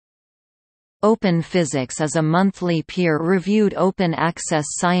Open Physics is a monthly peer-reviewed open-access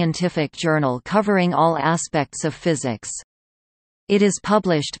scientific journal covering all aspects of physics. It is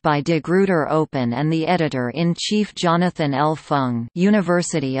published by De Gruyter Open and the editor-in-chief Jonathan L. Fung,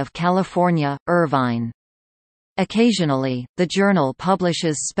 University of California, Irvine. Occasionally, the journal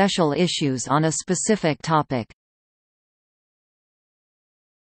publishes special issues on a specific topic.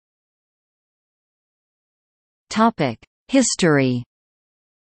 History.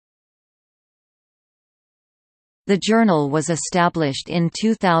 The journal was established in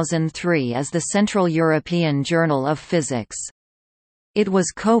 2003 as the Central European Journal of Physics. It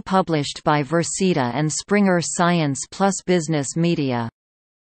was co-published by Versita and Springer Science plus Business Media.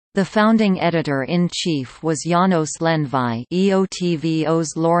 The founding editor-in-chief was Janos Lendvai,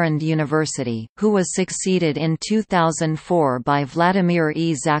 EOTVO's Lorand University, who was succeeded in 2004 by Vladimir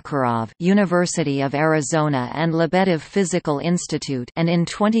E. Zakharov, University of Arizona and Lebedev Physical Institute, and in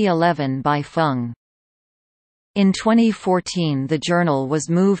 2011 by Fung. In 2014 the journal was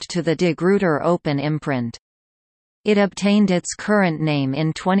moved to the De Gruyter Open imprint. It obtained its current name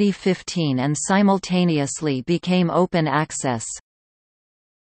in 2015 and simultaneously became open access.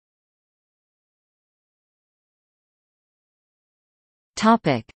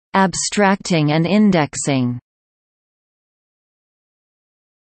 Abstracting and indexing.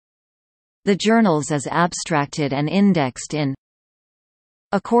 The journals is abstracted and indexed in.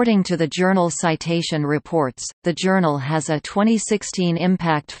 According to the Journal Citation Reports, the journal has a 2016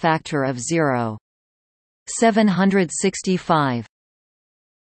 impact factor of 0.765.